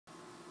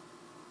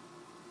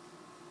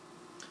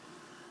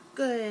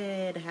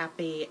Good,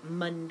 happy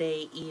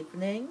Monday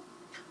evening,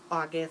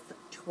 August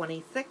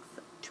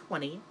 26th,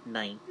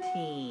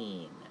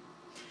 2019.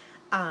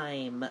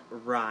 I'm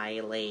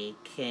Riley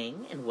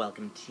King, and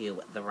welcome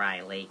to the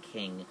Riley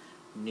King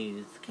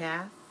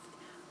Newscast,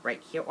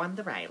 right here on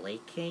the Riley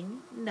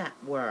King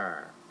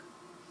Network.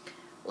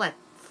 Let's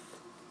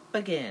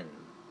begin.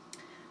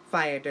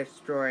 Fire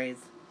destroys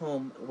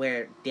home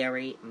where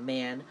Derry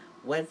man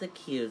was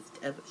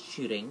accused of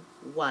shooting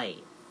wife.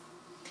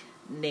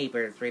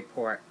 Neighbors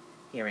report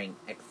hearing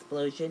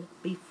explosion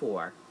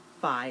before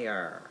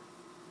fire.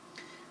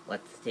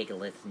 Let's take a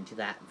listen to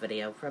that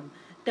video from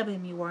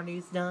WMUR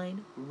News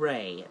 9,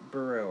 Ray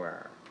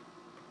Brewer.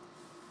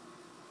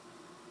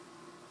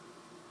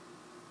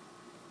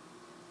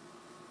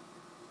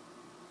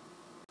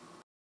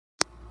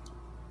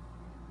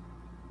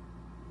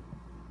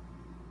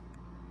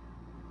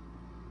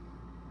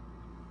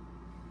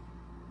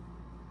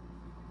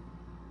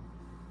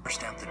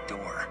 Out the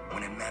door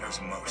when it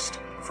matters most.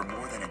 For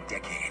more than a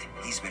decade,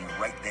 he's been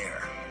right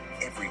there,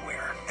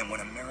 everywhere. And when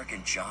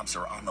American jobs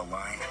are on the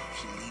line,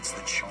 he leads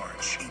the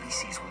charge.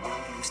 ABC's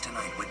World News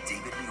Tonight with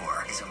David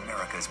Muir is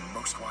America's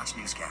most watched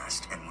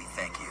newscast, and we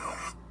thank you.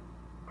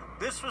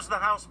 This was the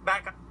house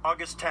back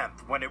August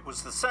 10th when it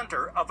was the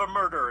center of a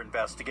murder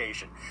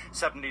investigation.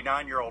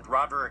 79-year-old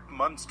Roderick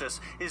Munstis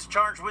is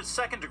charged with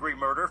second-degree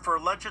murder for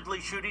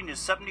allegedly shooting his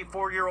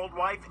 74-year-old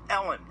wife,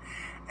 Ellen.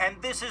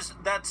 And this is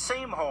that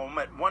same home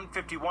at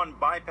 151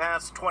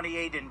 Bypass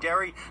 28 in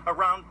Derry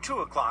around 2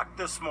 o'clock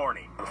this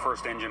morning. The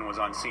first engine was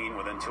on scene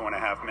within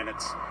 2.5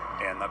 minutes,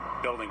 and the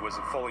building was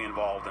fully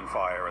involved in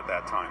fire at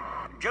that time.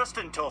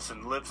 Justin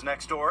Tilson lives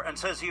next door and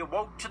says he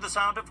awoke to the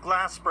sound of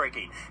glass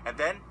breaking and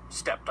then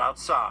stepped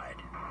outside.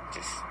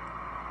 Just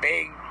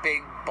big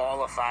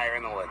ball of fire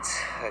in the woods.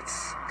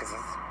 It's because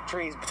there's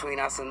trees between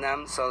us and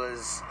them, so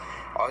there's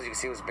all you can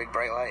see was a big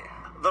bright light.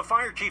 The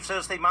fire chief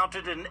says they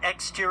mounted an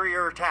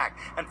exterior attack,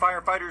 and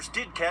firefighters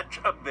did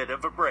catch a bit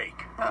of a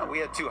break. We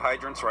had 2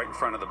 hydrants right in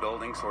front of the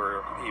building, so we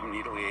were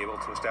immediately able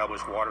to establish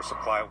water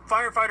supply.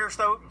 Firefighters,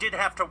 though, did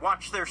have to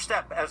watch their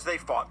step as they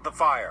fought the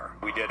fire.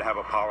 We did have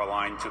a power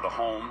line to the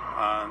home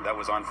that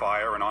was on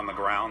fire and on the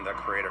ground that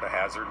created a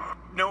hazard.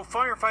 No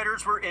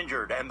firefighters were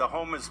injured, and the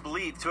home is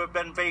believed to have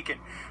been vacant.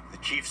 The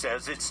chief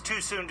says it's too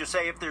soon to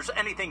say if there's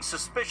anything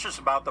suspicious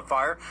about the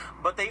fire,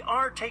 but they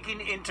are taking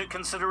into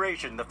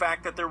consideration the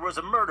fact that there was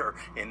a murder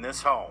in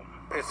this home.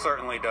 It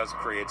certainly does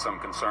create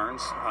some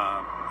concerns.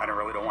 I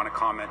really don't want to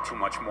comment too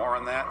much more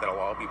on that. That'll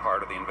all be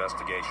part of the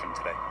investigation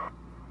today.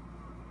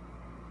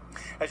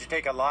 As you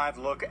take a live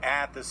look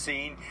at the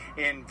scene,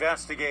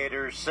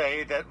 investigators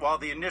say that while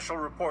the initial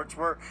reports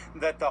were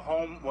that the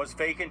home was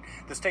vacant,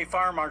 the State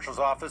Fire Marshal's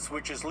office,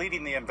 which is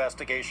leading the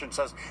investigation,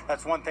 says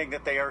that's one thing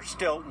that they are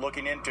still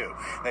looking into.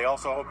 They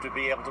also hope to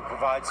be able to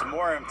provide some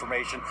more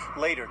information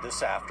later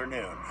this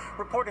afternoon.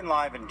 Reporting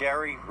live in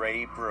Derry,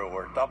 Ray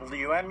Brewer,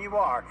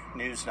 WMUR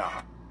News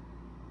 9.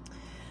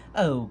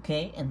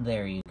 Okay, and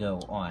there you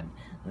go on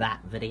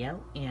that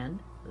video and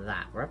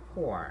that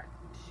report.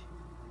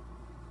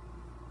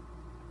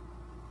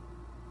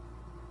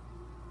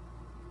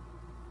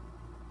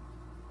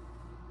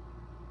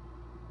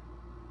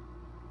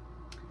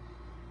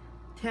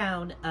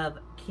 Town of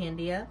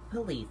Candia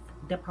Police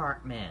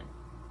Department.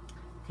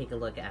 Take a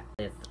look at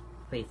this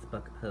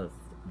Facebook post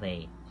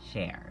they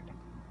shared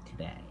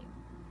today.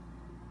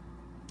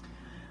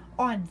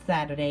 On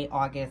Saturday,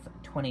 August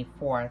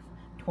 24th,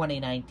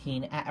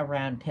 2019, at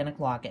around 10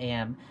 o'clock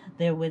a.m.,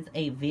 there was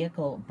a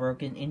vehicle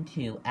broken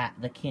into at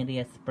the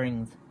Candia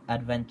Springs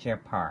Adventure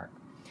Park.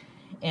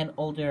 An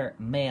older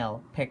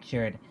male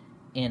pictured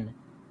in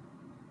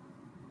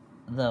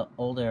the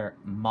older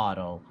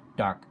model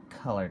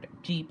dark-colored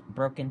Jeep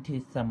broke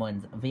into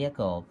someone's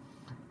vehicle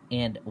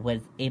and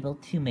was able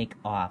to make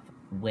off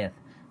with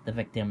the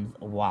victim's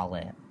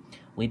wallet.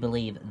 We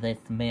believe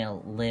this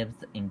male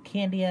lives in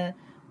Candia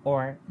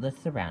or the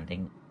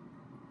surrounding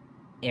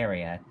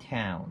area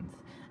towns.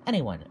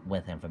 Anyone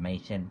with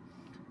information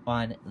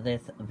on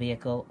this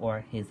vehicle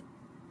or his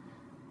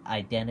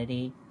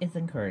identity is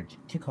encouraged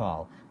to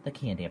call the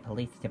Candia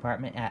Police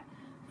Department at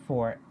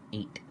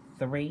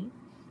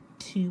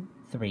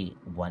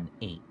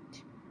 483-2318.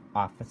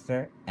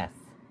 Officer S.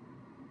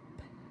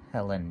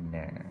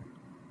 Pelliner.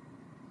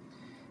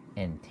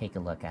 And take a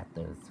look at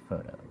those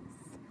photos.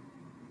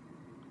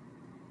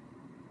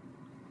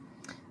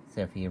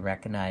 So if you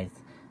recognize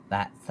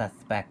that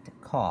suspect,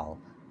 call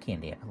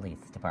Candia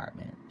Police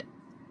Department.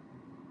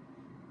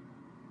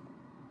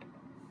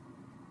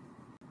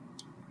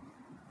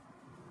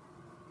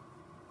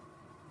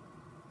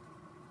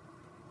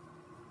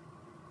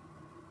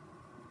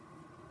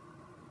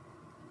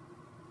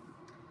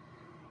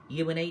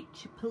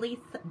 UNH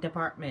Police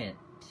Department.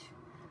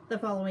 The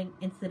following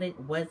incident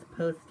was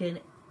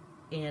posted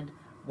and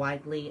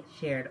widely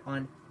shared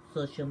on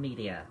social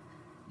media.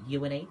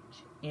 UNH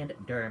and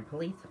Durham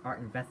Police are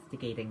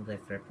investigating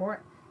this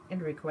report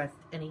and request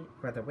any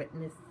further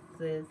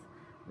witnesses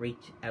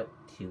reach out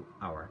to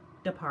our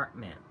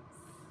departments.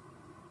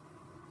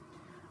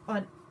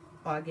 On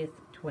August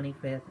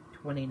 25th,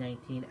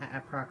 2019 at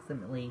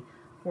approximately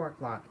 4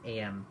 o'clock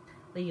a.m.,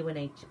 the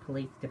UNH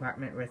Police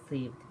Department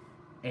received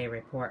a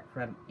report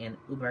from an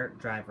Uber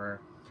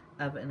driver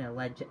of an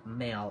alleged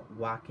male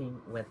walking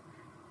with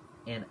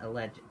an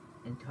alleged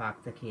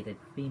intoxicated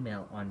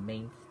female on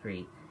Main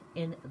Street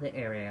in the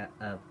area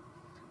of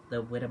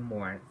the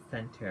Whittemore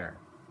Center.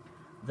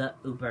 The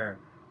Uber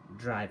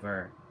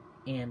driver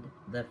and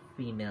the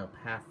female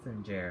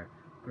passenger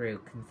grew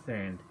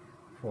concerned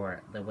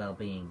for the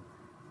well-being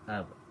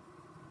of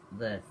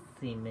the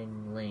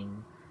seemingly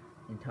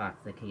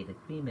intoxicated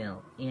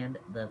female, and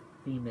the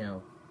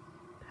female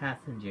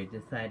passenger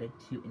decided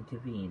to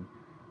intervene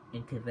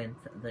and convince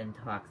the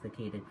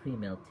intoxicated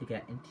female to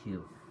get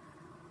into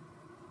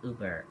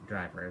Uber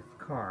driver's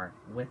car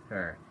with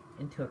her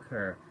and took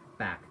her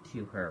back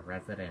to her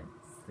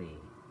residency.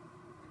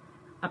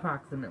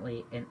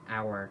 Approximately an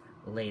hour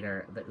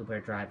later, the Uber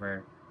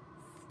driver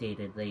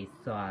stated they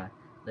saw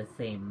the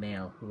same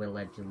male who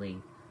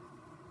allegedly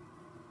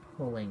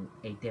pulling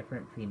a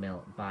different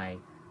female by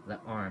the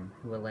arm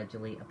who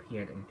allegedly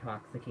appeared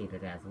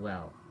intoxicated as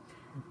well.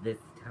 This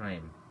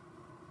time,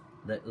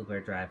 the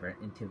Uber driver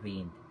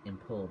intervened and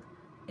pulled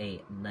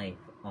a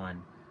knife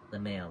on the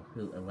male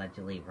who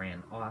allegedly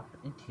ran off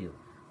into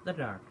the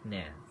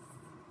darkness.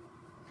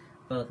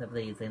 Both of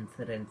these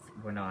incidents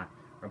were not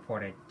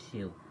reported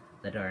to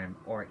the Durham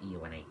or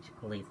UNH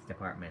police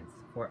departments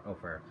for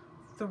over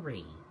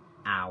 3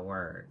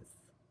 hours.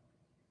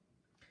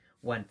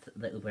 Once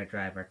the Uber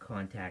driver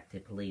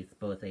contacted police,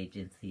 both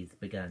agencies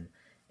began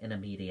an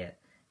immediate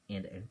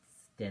and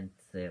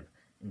extensive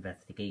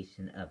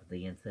investigation of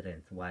the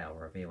incidents while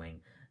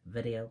reviewing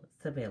video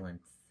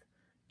surveillance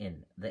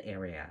in the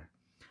area.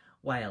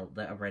 While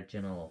the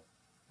original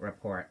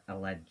report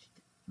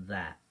alleged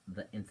that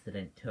the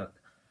incident took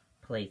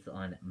place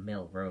on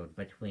Mill Road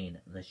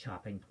between the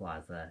shopping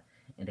plaza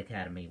and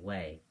Academy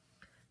Way,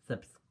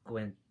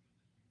 subsequent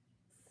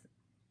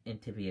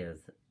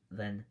interviews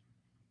then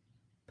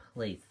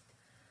placed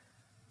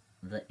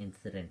the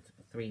incident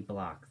 3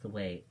 blocks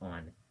away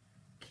on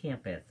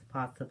campus,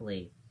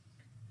 possibly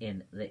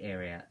in the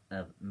area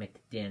of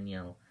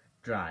McDaniel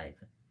Drive.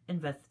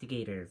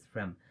 Investigators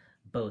from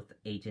both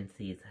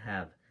agencies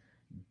have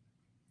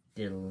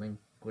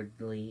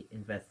delinquently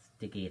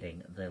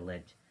investigating the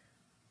alleged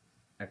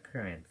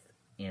occurrence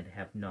and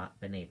have not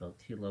been able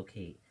to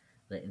locate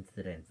the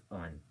incidents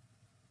on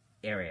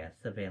area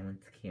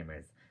surveillance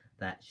cameras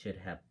that should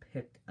have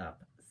picked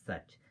up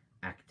such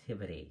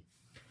activity.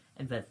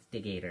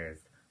 Investigators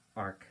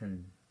are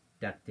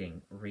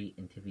conducting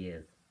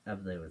re-interviews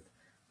of those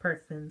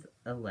persons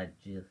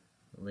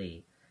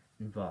allegedly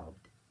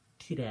involved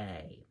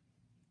today.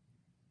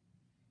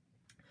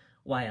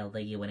 While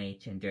the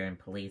UNH and Durham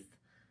police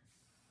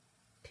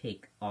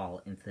take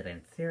all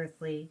incidents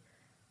seriously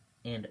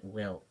and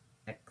will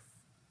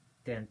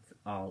extend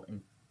all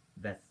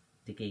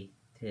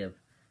investigative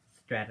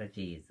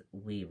strategies,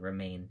 we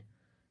remind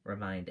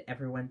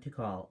everyone to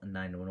call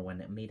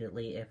 911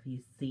 immediately if you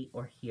see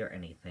or hear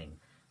anything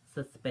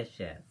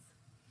suspicious.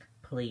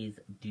 Please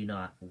do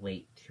not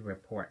wait to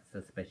report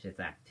suspicious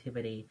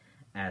activity,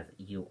 as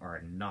you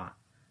are not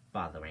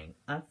bothering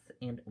us,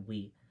 and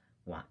we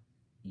want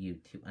you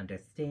to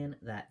understand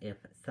that if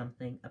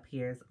something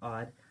appears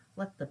odd,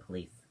 let the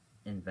police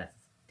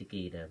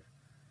investigate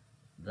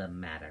the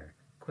matter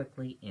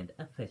quickly and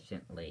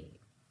efficiently.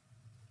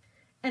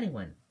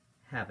 Anyone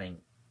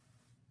having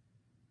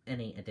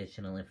any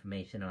additional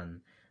information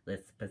on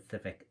this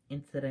specific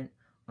incident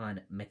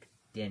on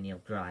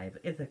McDaniel Drive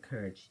is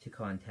encouraged to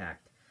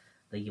contact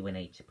the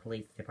UNH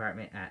Police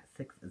Department at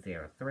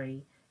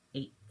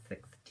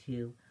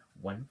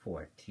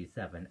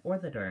 603-862-1427 or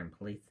the Durham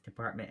Police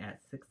Department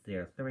at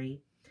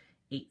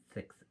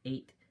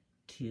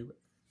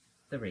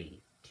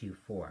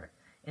 603-868-2324.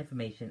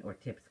 Information or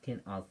tips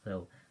can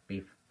also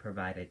be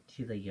provided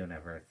to the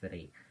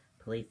University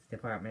Police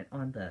Department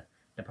on the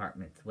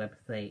department's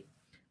website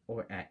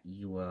or at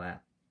URL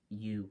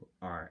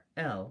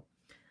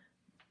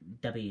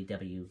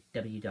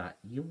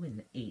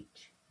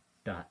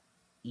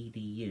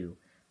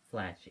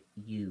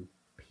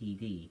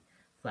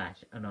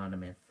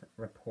www.unh.edu/UPD/anonymous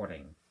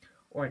reporting,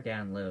 or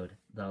download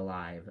the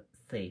Live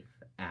Safe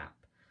app,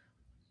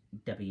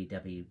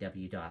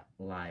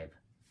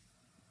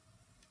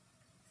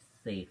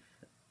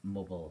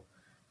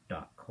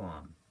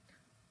 www.livesafemobile.com,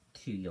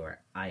 to your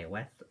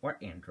iOS or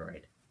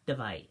Android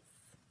device.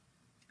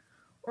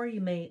 Or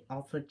you may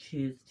also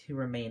choose to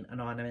remain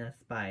anonymous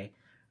by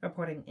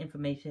reporting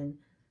information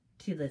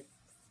to the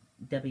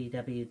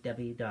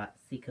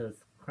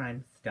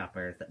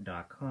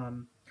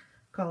www.seacostcrimestoppers.com,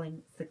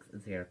 calling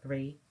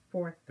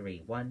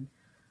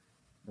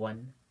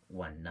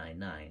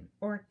 603-431-1199,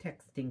 or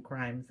texting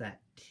crimes at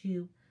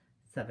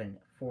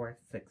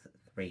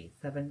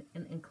 274637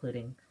 and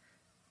including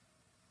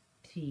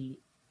TIPSCS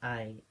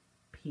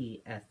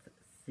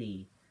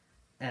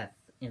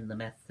in the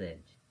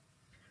message.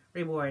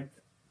 Rewards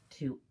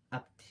to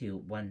up to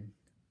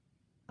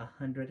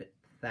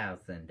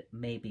 100,000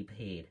 may be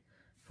paid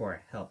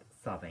for help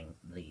solving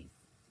these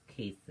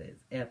cases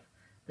if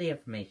The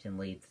information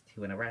leads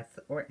to an arrest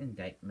or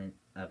indictment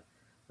of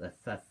the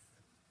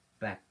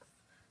suspects,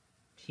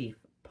 Chief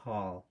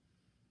Paul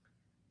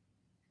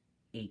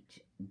H.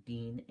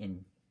 Dean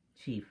and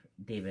Chief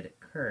David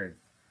Kurz,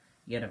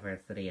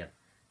 University of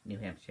New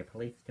Hampshire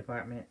Police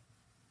Department,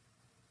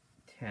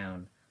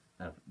 Town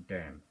of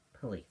Durham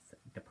Police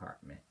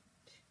Department.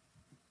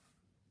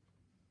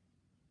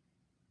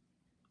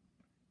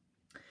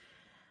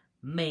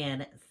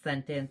 Man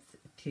sentenced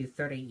to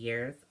 30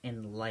 years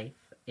in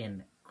life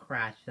in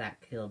crash that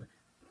killed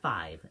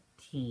 5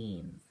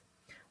 teens.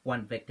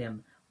 One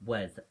victim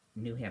was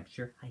New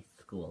Hampshire high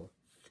school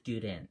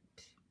student.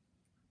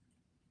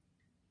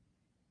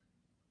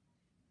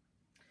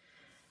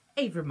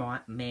 A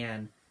Vermont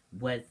man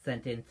was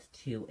sentenced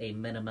to a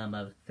minimum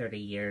of 30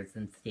 years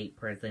in state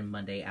prison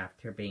Monday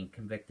after being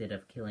convicted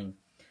of killing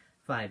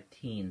 5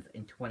 teens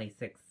in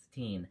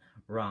 2016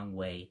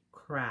 wrong-way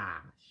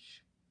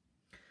crash.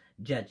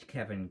 Judge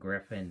Kevin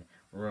Griffin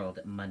ruled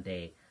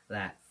Monday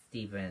that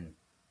Stephen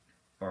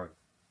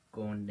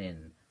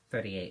Borgonin,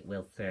 38,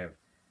 will serve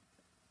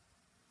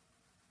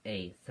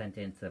a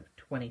sentence of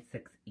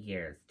 26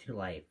 years to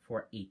life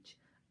for each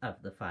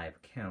of the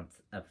 5 counts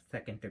of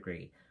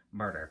second-degree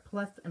murder,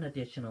 plus an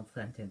additional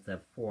sentence of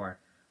 4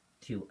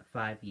 to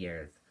 5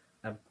 years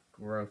of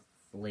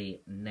grossly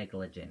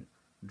negligent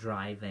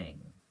driving.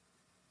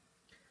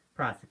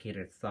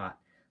 Prosecutors sought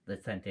the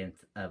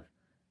sentence of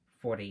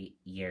 40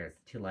 years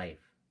to life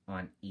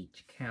on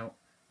each count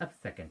of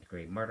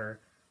second-degree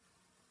murder,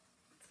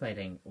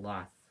 citing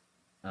loss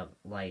of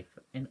life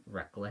and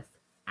reckless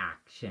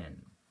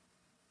action.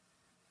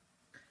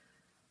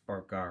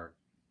 Borgarin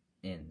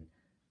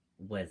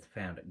was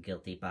found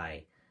guilty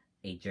by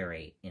a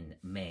jury in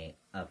May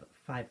of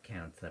 5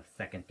 counts of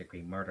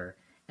second-degree murder,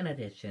 in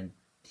addition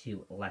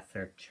to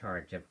lesser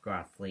charge of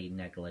grossly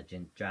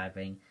negligent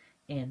driving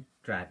and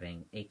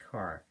driving a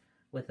car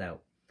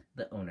without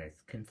the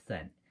owner's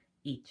consent.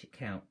 Each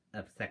count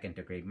of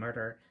second-degree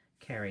murder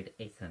carried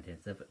a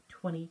sentence of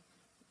 20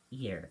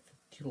 years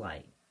to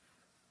life.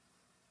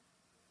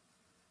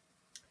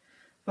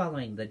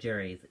 Following the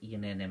jury's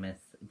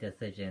unanimous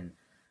decision,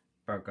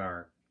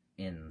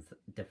 Borgarin's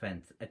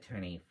defense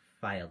attorney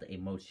filed a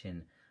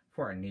motion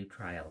for a new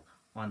trial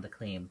on the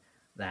claim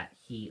that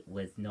he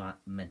was not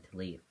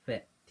mentally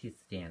fit to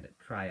stand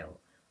trial,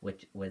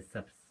 which was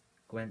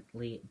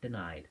subsequently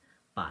denied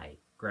by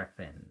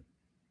Griffin.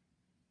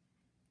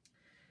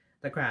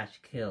 The crash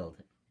killed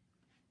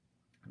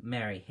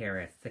Mary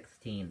Harris,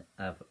 16,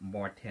 of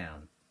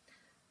Moortown,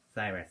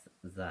 Cyrus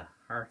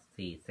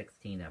Zaharsky,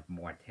 16, of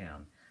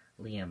Moortown,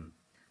 Liam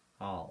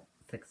Hall,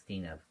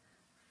 16, of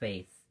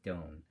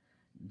Faystone,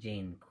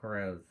 Jane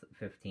Crows,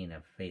 15,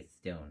 of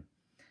Faystone,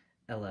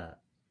 Ella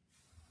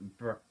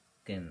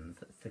Brookins,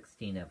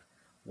 16, of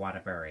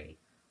Waterbury.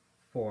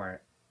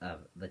 4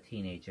 of the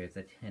teenagers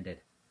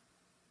attended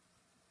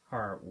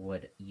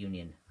Harwood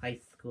Union High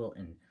School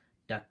in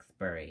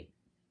Duxbury.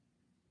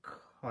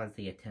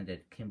 Causey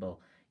attended Kimball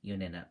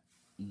Union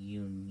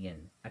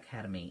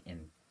Academy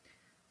in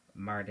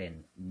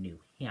Marden,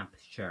 New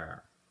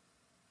Hampshire.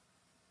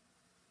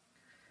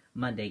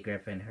 Monday,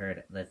 Griffin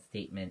heard the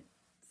statements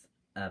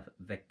of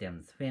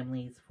victims'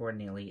 families for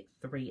nearly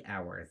 3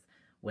 hours,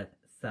 with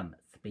some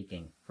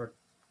speaking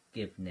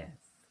forgiveness.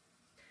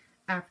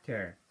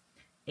 After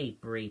a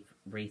brief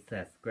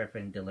recess,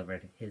 Griffin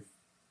delivered his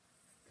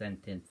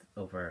sentence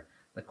over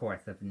the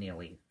course of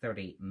nearly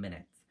 30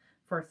 minutes,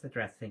 first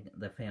addressing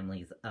the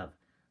families of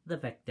the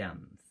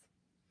victims.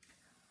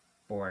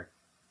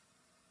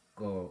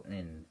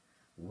 Borgonin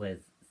was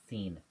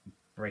seen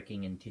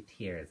breaking into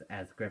tears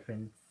as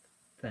Griffin's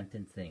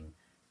sentencing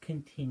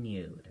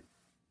continued.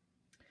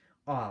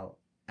 All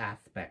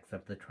aspects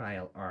of the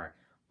trial are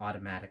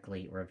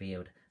automatically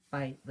reviewed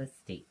by the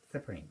state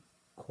Supreme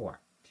Court.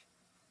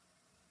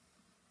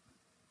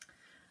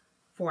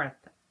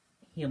 4th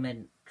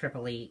human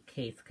Tripoli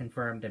case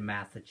confirmed in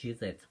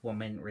Massachusetts.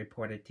 Woman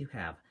reported to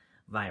have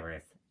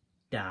virus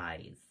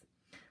dies.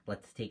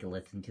 Let's take a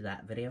listen to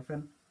that video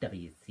from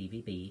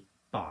WCVB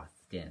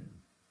Boston.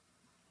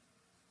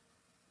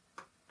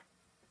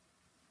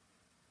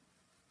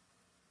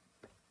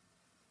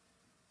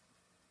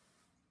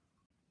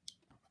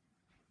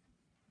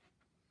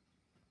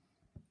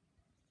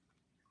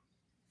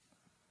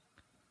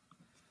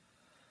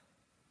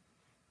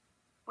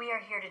 We are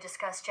here to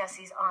discuss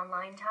Jesse's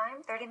online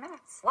time. 30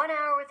 minutes. 1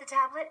 hour with the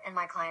tablet, and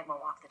my client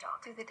will walk the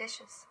dog. Do the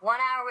dishes. 1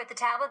 hour with the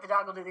tablet, the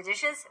dog will do the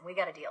dishes, and we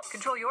got a deal.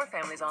 Control your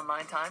family's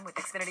online time with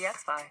Xfinity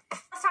XFi.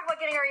 Let's talk about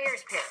getting our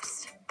ears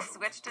pierced.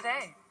 Switch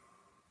today.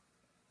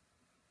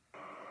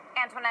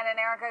 Antoinette and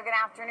Erica, good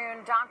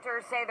afternoon.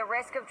 Doctors say the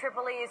risk of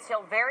Tripoli is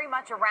still very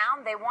much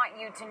around. They want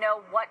you to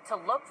know what to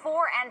look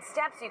for and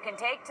steps you can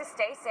take to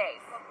stay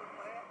safe.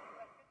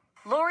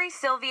 Lori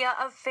Sylvia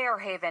of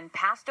Fairhaven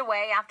passed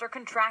away after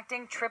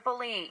contracting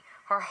Tripoli.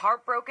 Her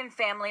heartbroken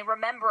family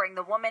remembering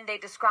the woman they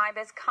describe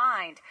as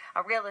kind,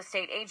 a real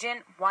estate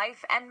agent,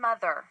 wife, and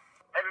mother.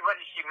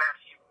 Everybody she met,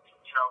 she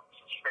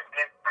had an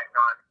impact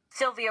on.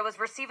 Sylvia was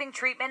receiving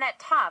treatment at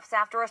Tufts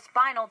after a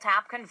spinal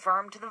tap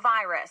confirmed the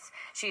virus.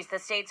 She's the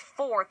state's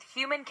 4th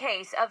human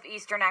case of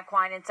Eastern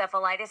equine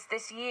encephalitis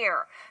this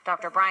year.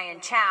 Dr.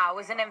 Brian Chow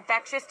is an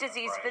infectious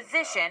disease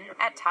physician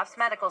at Tufts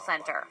Medical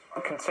Center.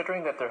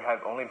 Considering that there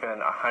have only been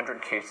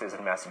 100 cases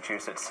in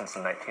Massachusetts since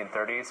the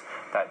 1930s,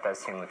 that does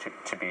seem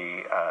to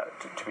be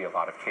a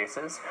lot of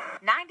cases.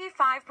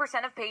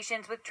 95% of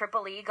patients with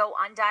Triple E go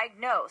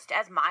undiagnosed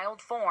as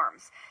mild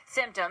forms.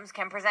 Symptoms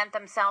can present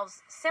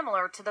themselves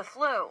similar to the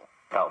flu.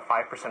 About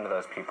 5% of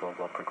those people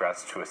will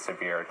progress to a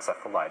severe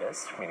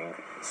encephalitis, meaning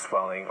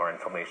swelling or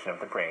inflammation of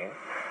the brain,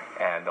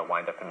 and they'll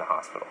wind up in the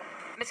hospital.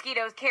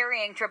 Mosquitoes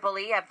carrying Triple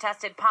E have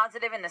tested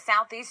positive in the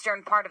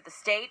southeastern part of the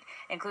state,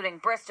 including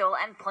Bristol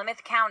and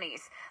Plymouth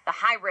counties. The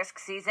high-risk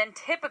season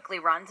typically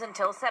runs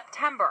until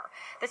September.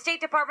 The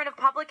State Department of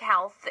Public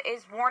Health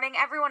is warning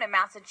everyone in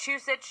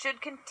Massachusetts should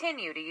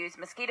continue to use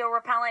mosquito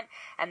repellent,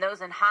 and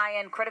those in high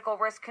and critical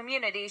risk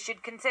communities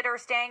should consider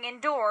staying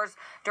indoors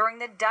during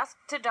the dusk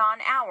to dawn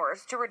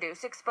hours to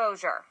reduce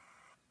exposure.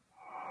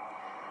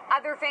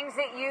 Other things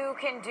that you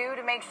can do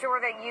to make sure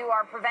that you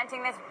are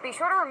preventing this, be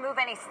sure to remove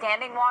any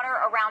standing water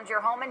around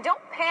your home. And don't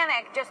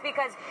panic just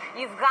because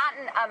you've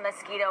gotten a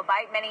mosquito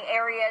bite. Many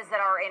areas that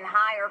are in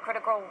high or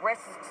critical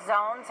risk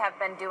zones have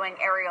been doing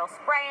aerial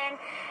spraying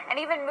and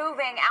even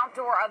moving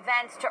outdoor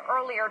events to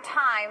earlier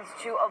times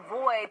to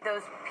avoid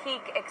those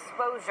peak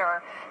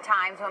exposure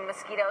times when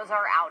mosquitoes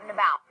are out and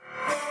about.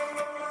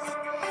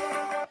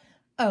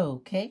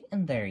 Okay,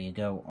 and there you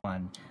go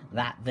on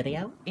that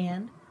video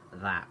and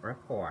that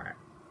report.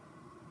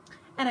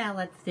 And now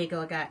let's take a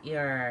look at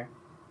your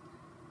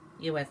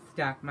U.S.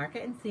 stock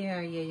market and see how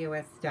your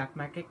U.S. stock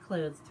market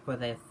closed for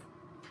this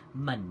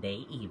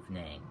Monday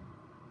evening.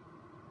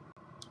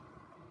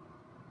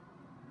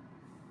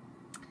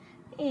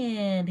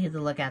 And here's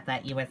a look at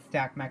that U.S.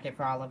 stock market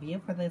for all of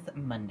you for this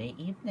Monday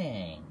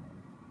evening.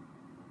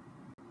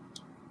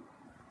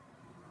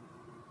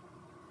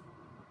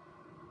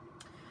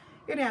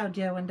 Your Dow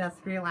Jones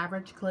Industrial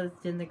Average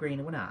closed in the green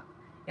and went up.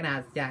 Your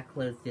Nasdaq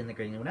closed in the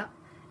green and went up.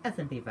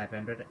 S&P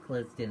 500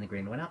 closed in the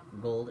green and went up.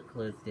 Gold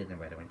closed in the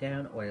red and went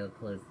down. Oil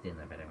closed in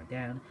the red and went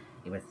down.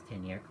 US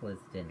 10-year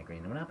closed in the green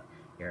and went up.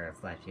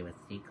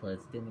 Euro/USD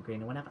closed in the green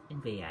and went up.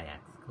 And VIX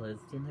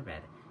closed in the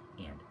red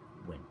and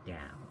went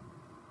down.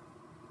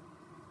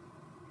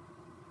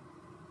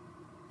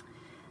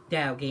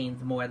 Dow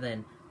gains more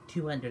than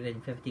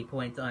 250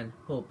 points on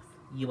hopes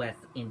US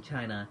and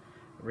China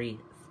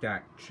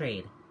restart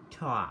trade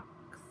talks.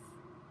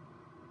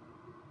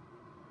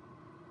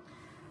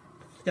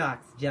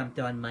 Stocks jumped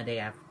on Monday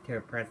after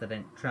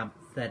President Trump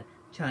said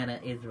China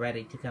is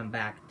ready to come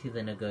back to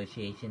the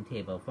negotiation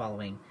table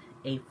following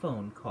a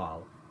phone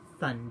call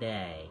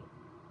Sunday.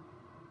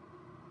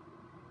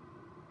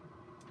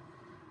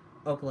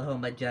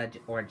 Oklahoma judge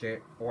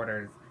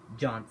orders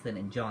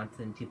Johnson &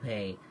 Johnson to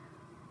pay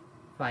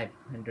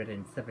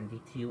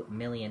 $572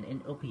 million in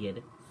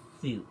opioid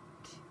suit.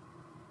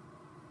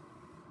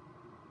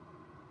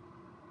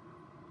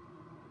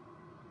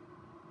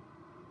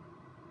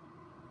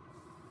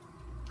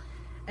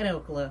 An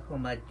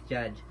Oklahoma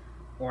judge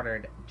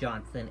ordered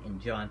Johnson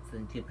 &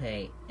 Johnson to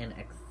pay in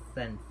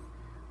excess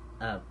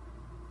of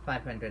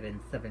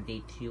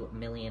 $572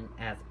 million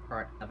as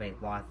part of a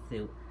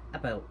lawsuit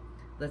about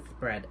the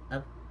spread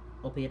of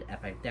opioid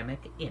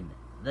epidemic in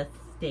the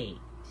state.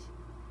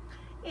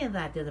 And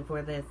that does it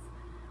for this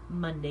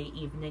Monday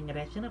evening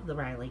edition of the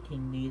Riley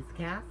King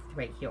Newscast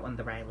right here on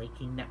the Riley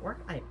King Network.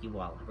 I hope you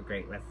all have a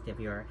great rest of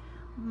your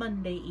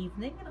Monday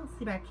evening, and I'll see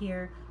you back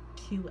here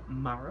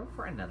tomorrow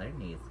for another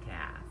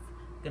newscast.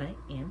 Good night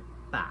and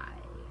bye.